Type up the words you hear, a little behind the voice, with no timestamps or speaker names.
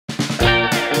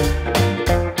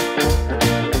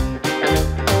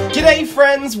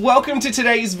friends, welcome to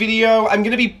today's video. I'm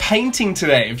going to be painting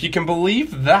today, if you can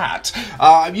believe that.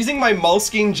 I'm using my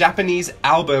Moleskine Japanese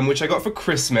Album, which I got for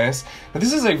Christmas. Now,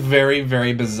 this is a very,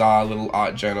 very bizarre little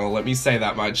art journal, let me say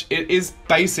that much. It is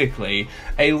basically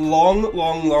a long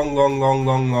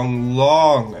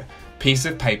piece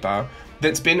of paper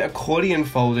that's been accordion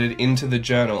folded into the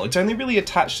journal. It's only really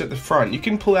attached at the front. You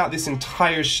can pull out this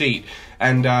entire sheet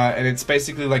and it's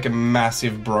basically like a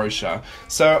massive brochure.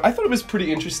 So I thought it was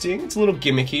pretty interesting. It's a little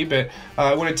gimmicky, but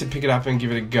I wanted to pick it up and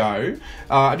give it a go.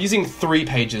 I'm using 3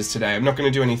 pages today. I'm not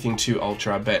going to do anything too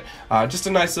ultra, but just a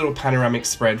nice little panoramic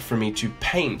spread for me to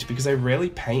paint, because I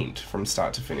rarely paint from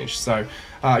start to finish. So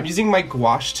I'm using my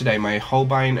gouache today, my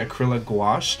Holbein Acryla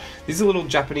Gouache. These are little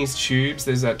Japanese tubes.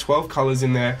 There's 12 colors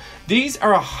in there. These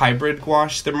are a hybrid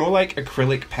gouache. They're more like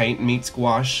acrylic paint meets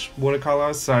gouache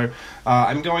watercolor. So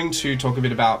I'm going to talk a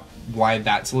bit about why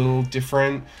that's a little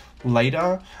different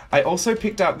later. I also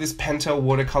picked up this Pentel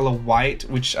watercolor white,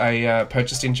 which I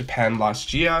purchased in Japan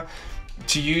last year,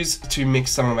 to use to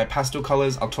mix some of my pastel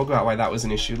colors. I'll talk about why that was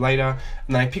an issue later.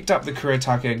 And then I picked up the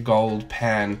Kuretake Gold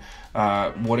Pan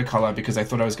watercolor because I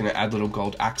thought I was going to add little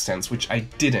gold accents, which I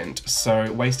didn't, so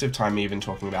waste of time even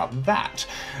talking about that.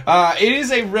 It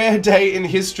is a rare day in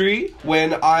history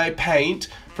when I paint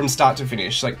from start to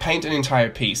finish, like paint an entire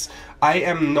piece. I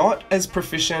am not as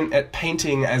proficient at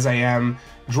painting as I am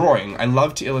drawing. I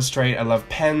love to illustrate. I love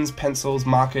pens, pencils,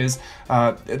 markers.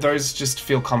 Those just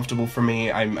feel comfortable for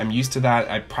me. I'm used to that.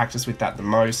 I practice with that the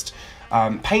most.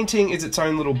 Painting is its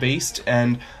own little beast,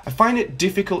 and I find it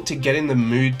difficult to get in the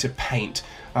mood to paint,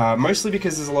 mostly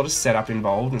because there's a lot of setup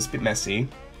involved and it's a bit messy.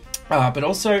 But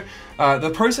also,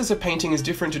 the process of painting is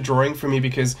different to drawing for me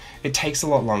because it takes a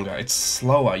lot longer. It's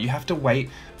slower. You have to wait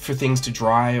for things to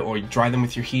dry, or dry them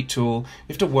with your heat tool. You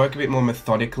have to work a bit more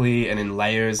methodically and in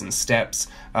layers and steps.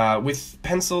 With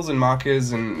pencils and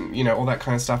markers and, you know, all that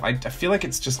kind of stuff, I feel like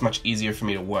it's just much easier for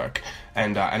me to work,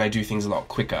 and I do things a lot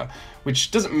quicker, which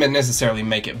doesn't necessarily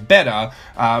make it better,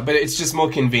 but it's just more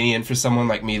convenient for someone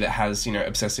like me that has, you know,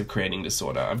 obsessive creating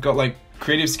disorder. I've got like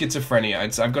creative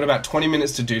schizophrenia. I've got about 20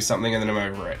 minutes to do something and then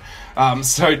I'm over it.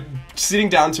 So sitting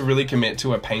down to really commit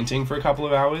to a painting for a couple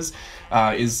of hours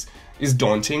is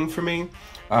daunting for me.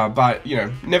 But, you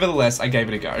know, nevertheless, I gave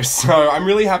it a go. So I'm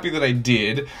really happy that I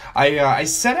did. I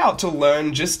set out to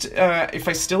learn just if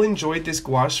I still enjoyed this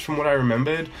gouache from what I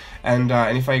remembered, and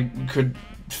if I could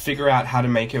figure out how to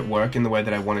make it work in the way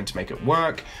that I wanted to make it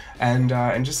work, and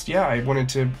just, yeah, I wanted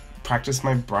to practice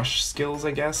my brush skills, I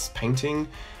guess, painting.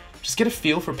 Just get a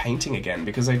feel for painting again,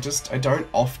 because I don't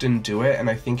often do it,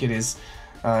 and I think it is,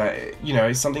 you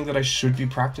know, something that I should be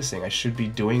practicing. I should be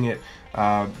doing it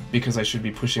because I should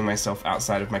be pushing myself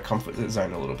outside of my comfort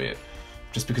zone a little bit,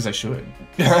 just because I should.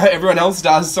 Everyone else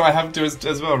does, so I have to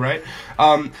as well, right?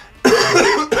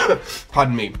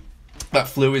 Pardon me. That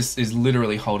flu is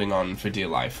literally holding on for dear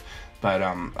life. But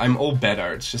I'm all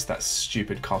better. It's just that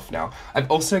stupid cough now. I've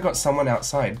also got someone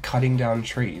outside cutting down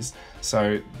trees,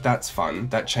 so that's fun.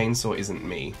 That chainsaw isn't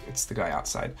me, it's the guy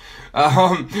outside.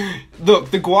 Look,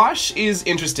 the gouache is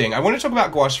interesting. I want to talk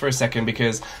about gouache for a second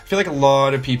because I feel like a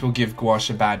lot of people give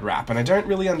gouache a bad rap, and I don't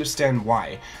really understand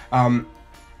why.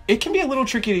 It can be a little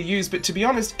tricky to use, but to be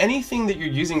honest, anything that you're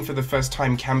using for the first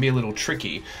time can be a little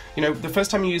tricky. You know, the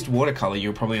first time you used watercolor, you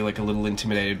were probably like a little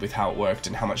intimidated with how it worked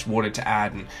and how much water to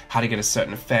add and how to get a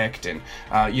certain effect. And,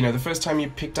 you know, the first time you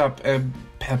picked up a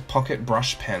pocket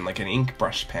brush pen, like an ink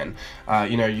brush pen,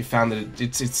 you know, you found that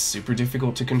it's super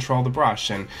difficult to control the brush,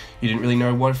 and you didn't really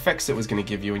know what effects it was going to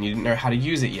give you, and you didn't know how to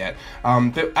use it yet.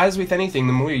 But as with anything,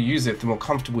 the more you use it, the more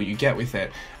comfortable you get with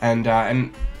it. And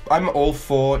I'm all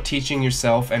for teaching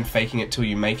yourself and faking it till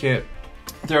you make it.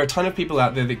 There are a ton of people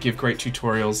out there that give great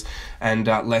tutorials and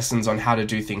lessons on how to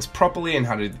do things properly and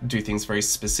how to do things very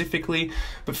specifically.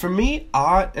 But for me,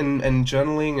 art and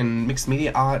journaling and mixed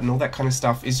media art and all that kind of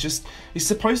stuff is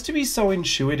supposed to be so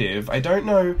intuitive. I don't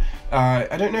know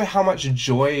how much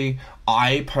joy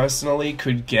I personally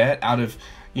could get out of,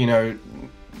 you know,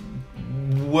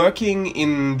 working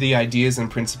in the ideas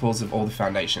and principles of all the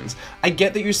foundations. I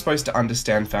get that you're supposed to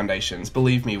understand foundations.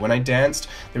 Believe me, when I danced,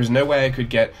 there was no way I could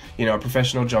get, you know, a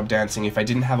professional job dancing if I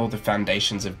didn't have all the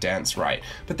foundations of dance right.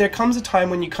 But there comes a time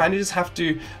when you kind of just have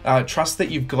to trust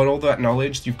that you've got all that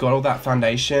knowledge, you've got all that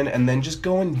foundation, and then just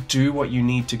go and do what you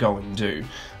need to go and do.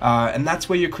 and that's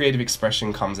where your creative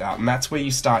expression comes out, and that's where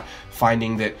you start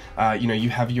finding that you know, you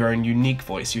have your own unique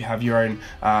voice, you have your own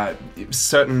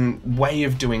certain way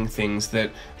of doing things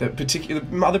that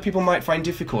other people might find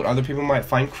difficult, other people might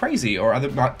find crazy, or other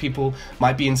people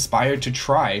might be inspired to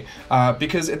try,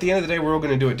 because at the end of the day we're all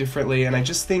going to do it differently. And I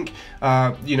just think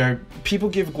you know, people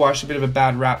give gouache a bit of a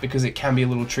bad rap because it can be a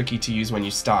little tricky to use when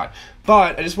you start.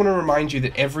 But I just want to remind you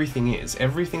that everything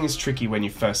is tricky when you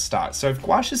first start. So if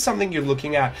gouache is something you're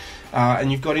looking at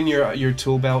and you've got in your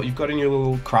tool belt, you've got in your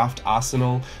little craft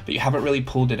arsenal, but you haven't really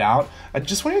pulled it out, I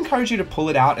just want to encourage you to pull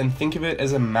it out and think of it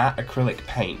as a matte acrylic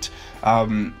paint.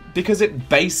 Because it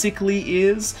basically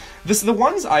is. The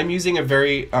ones I'm using are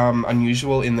very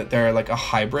unusual in that they're like a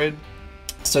hybrid.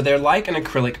 So they're like an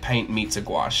acrylic paint meets a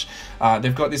gouache.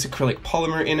 They've got this acrylic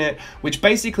polymer in it, which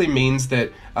basically means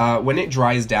that when it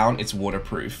dries down, it's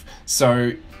waterproof.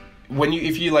 So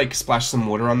if you like splash some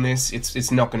water on this,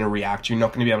 it's not going to react. You're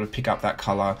not going to be able to pick up that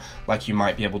color like you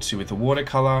might be able to with a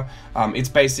watercolor. It's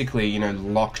basically, you know,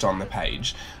 locked on the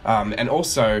page. And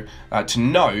also to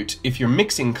note, if you're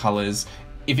mixing colors,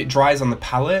 if it dries on the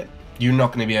palette, you're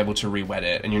not going to be able to re-wet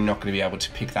it, and you're not going to be able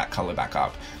to pick that color back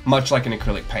up. Much like an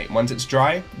acrylic paint. Once it's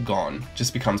dry, gone.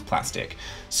 Just becomes plastic.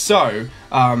 So,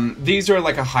 these are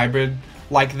like a hybrid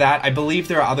like that. I believe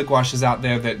there are other gouaches out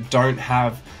there that don't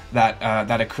have that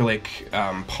acrylic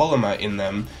polymer in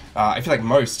them. I feel like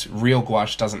most real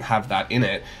gouache doesn't have that in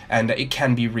it, and it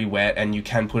can be re-wet, and you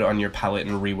can put it on your palette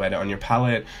and re-wet it on your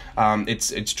palette.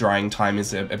 Its drying time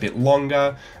is a bit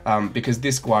longer because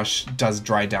this gouache does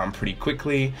dry down pretty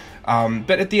quickly.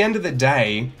 But at the end of the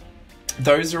day,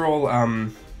 those are all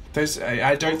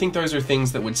I don't think those are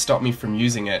things that would stop me from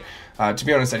using it. To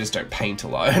be honest, I just don't paint a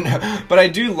lot. But I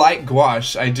do like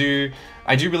gouache. I do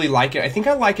really like it. I think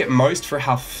I like it most for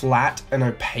how flat and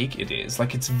opaque it is.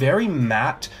 Like, it's very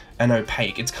matte and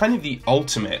opaque. It's kind of the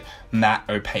ultimate matte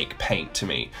opaque paint to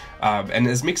me. And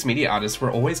as mixed media artists,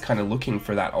 we're always kind of looking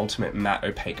for that ultimate matte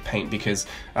opaque paint because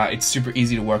it's super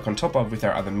easy to work on top of with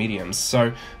our other mediums.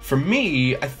 So for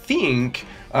me, I think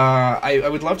I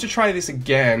would love to try this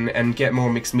again and get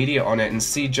more mixed media on it and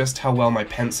see just how well my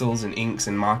pencils and inks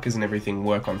and markers and everything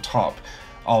work on top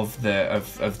of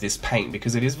this paint,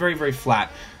 because it is very, very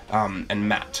flat and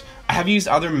matte. I have used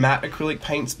other matte acrylic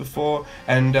paints before,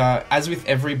 and as with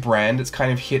every brand, it's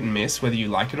kind of hit and miss whether you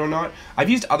like it or not. I've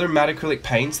used other matte acrylic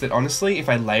paints that honestly, if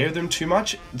I layer them too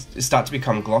much, start to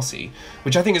become glossy,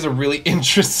 which I think is a really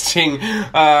interesting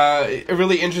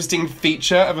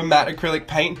feature of a matte acrylic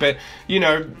paint. But you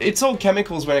know, it's all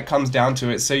chemicals when it comes down to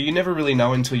it, so you never really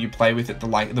know until you play with it the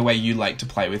way you like to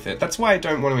play with it. That's why I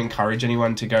don't want to encourage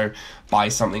anyone to go buy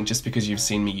something just because you've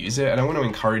seen me use it. I don't want to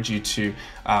encourage you to,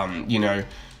 you know,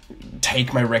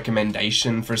 take my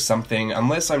recommendation for something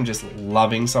unless I'm just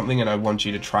loving something and I want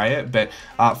you to try it. But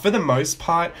for the most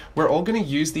part, we're all going to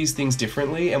use these things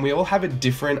differently, and we all have a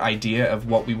different idea of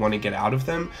what we want to get out of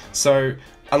them. So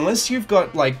unless you've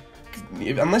got like,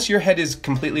 unless your head is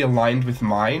completely aligned with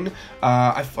mine,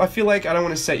 I feel like I don't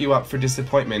want to set you up for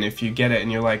disappointment if you get it and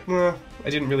you're like, well, I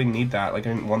didn't really need that, like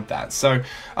I didn't want that. So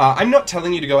I'm not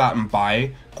telling you to go out and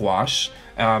buy gouache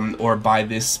or buy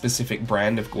this specific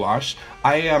brand of gouache.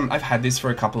 I've had this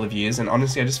for a couple of years, and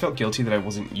honestly I just felt guilty that I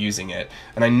wasn't using it,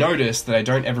 and I noticed that I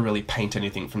don't ever really paint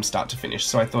anything from start to finish.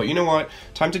 So I thought, you know what,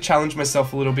 time to challenge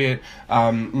myself a little bit.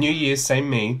 New Year, same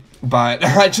me, but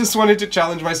I just wanted to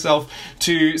challenge myself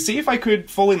to see if I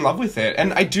could fall in love with it,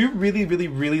 and I do really, really,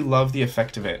 really love the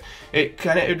effect of it.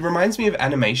 It reminds me of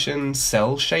animation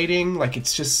cell shading. Like,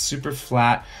 it's just super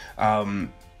flat. I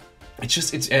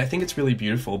think it's really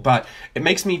beautiful, but it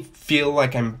makes me feel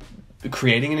like I'm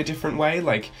creating in a different way.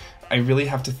 Like, I really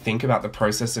have to think about the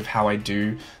process of how I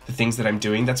do the things that I'm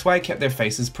doing. That's why I kept their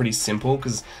faces pretty simple,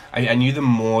 because I knew the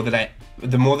more that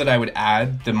I would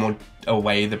add, the more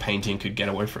away the painting could get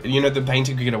away from, you know, the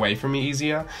painting could get away from me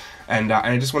easier. And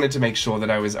I just wanted to make sure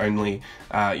that I was only,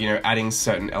 you know, adding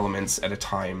certain elements at a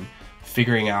time,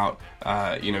 figuring out,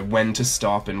 you know, when to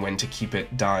stop and when to keep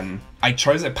it done. I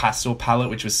chose a pastel palette,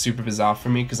 which was super bizarre for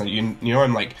me, because you know,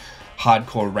 I'm like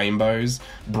hardcore rainbows,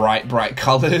 bright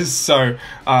colors. So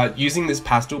using this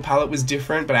pastel palette was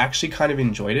different, but I actually kind of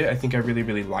enjoyed it. I think I really,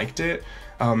 really liked it.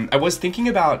 I was thinking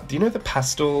about, do you know the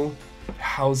pastel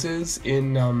houses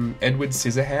in Edward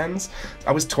Scissorhands?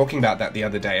 I was talking about that the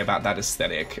other day, about that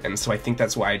aesthetic, and so I think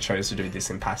that's why I chose to do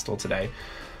this in pastel today.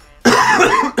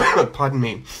 Pardon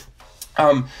me.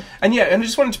 And yeah, and I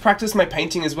just wanted to practice my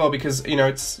painting as well, because, you know,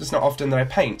 it's not often that I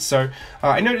paint. So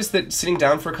I noticed that sitting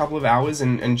down for a couple of hours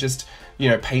and just, you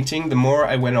know, painting, the more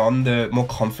I went on, the more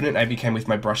confident I became with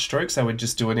my brush strokes. I would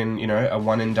just do it in, you know, a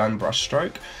one and done brush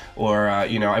stroke, or,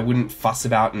 you know, I wouldn't fuss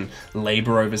about and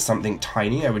labor over something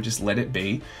tiny. I would just let it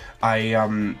be.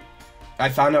 I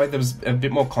found out I was a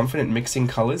bit more confident mixing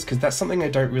colors, because that's something I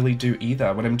don't really do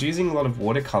either. When I'm using a lot of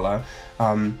watercolor,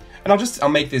 and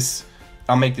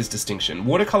I'll make this distinction.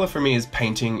 Watercolor for me is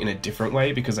painting in a different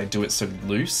way, because I do it so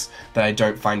loose that I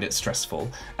don't find it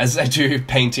stressful, as I do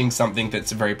painting something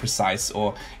that's very precise,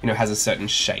 or, you know, has a certain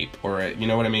shape, or you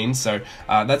know what I mean? So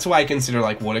that's why I consider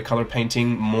like watercolor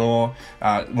painting more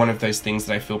one of those things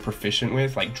that I feel proficient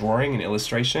with, like drawing and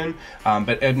illustration.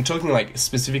 But I'm talking like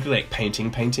specifically like painting,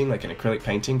 like an acrylic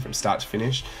painting from start to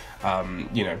finish.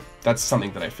 You know, that's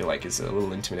something that I feel like is a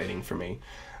little intimidating for me.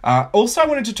 Also, I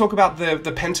wanted to talk about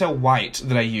the Penta white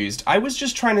that I used. I was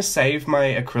just trying to save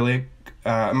my acrylic,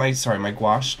 my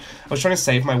gouache. I was trying to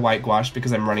save my white gouache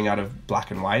because I'm running out of black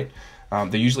and white.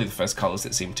 They're usually the first colors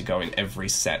that seem to go in every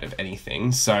set of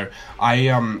anything. So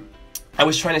I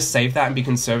was trying to save that and be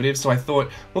conservative. So I thought,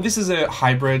 well, this is a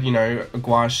hybrid, you know, a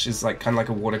gouache is like kind of like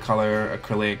a watercolor,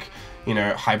 acrylic, you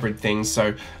know, hybrid thing.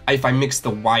 So if I mix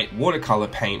the white watercolor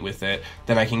paint with it,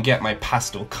 then I can get my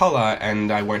pastel color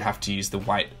and I won't have to use the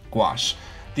white gouache.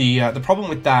 The problem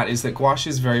with that is that gouache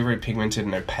is very, very pigmented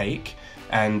and opaque,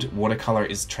 and watercolor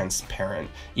is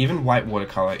transparent. Even white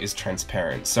watercolor is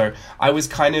transparent. So I was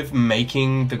kind of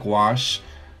making the gouache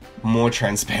more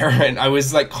transparent. I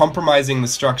was like compromising the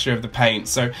structure of the paint.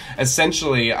 So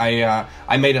essentially I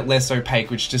made it less opaque,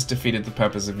 which just defeated the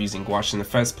purpose of using gouache in the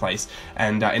first place,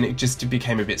 and it just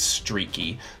became a bit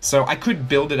streaky. So I could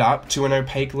build it up to an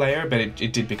opaque layer, but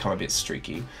it did become a bit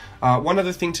streaky. One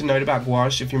other thing to note about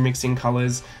gouache, if you're mixing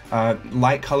colors,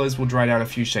 light colors will dry down a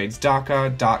few shades darker,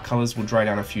 dark colors will dry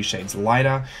down a few shades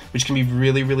lighter, which can be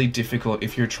really, really difficult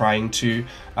if you're trying to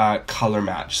color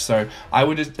match. So I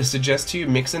would suggest to you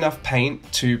mix enough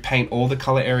paint to paint all the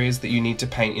color areas that you need to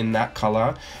paint in that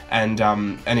color, and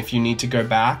if you need to go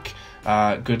back,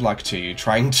 good luck to you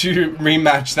trying to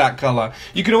rematch that color.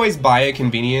 You could always buy a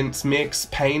convenience mix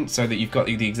paint so that you've got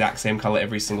the exact same color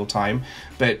every single time,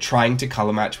 but trying to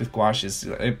color match with gouache is,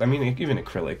 I mean, even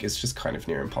acrylic is just kind of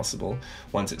near impossible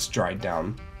once it's dried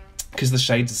down, because the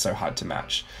shades are so hard to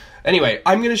match. Anyway,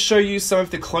 I'm going to show you some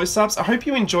of the close-ups. I hope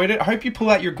you enjoyed it. I hope you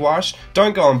pull out your gouache.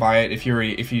 Don't go and buy it if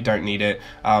you don't need it,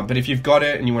 but if you've got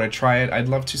it and you want to try it, I'd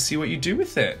love to see what you do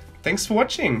with it. Thanks for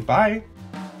watching. Bye.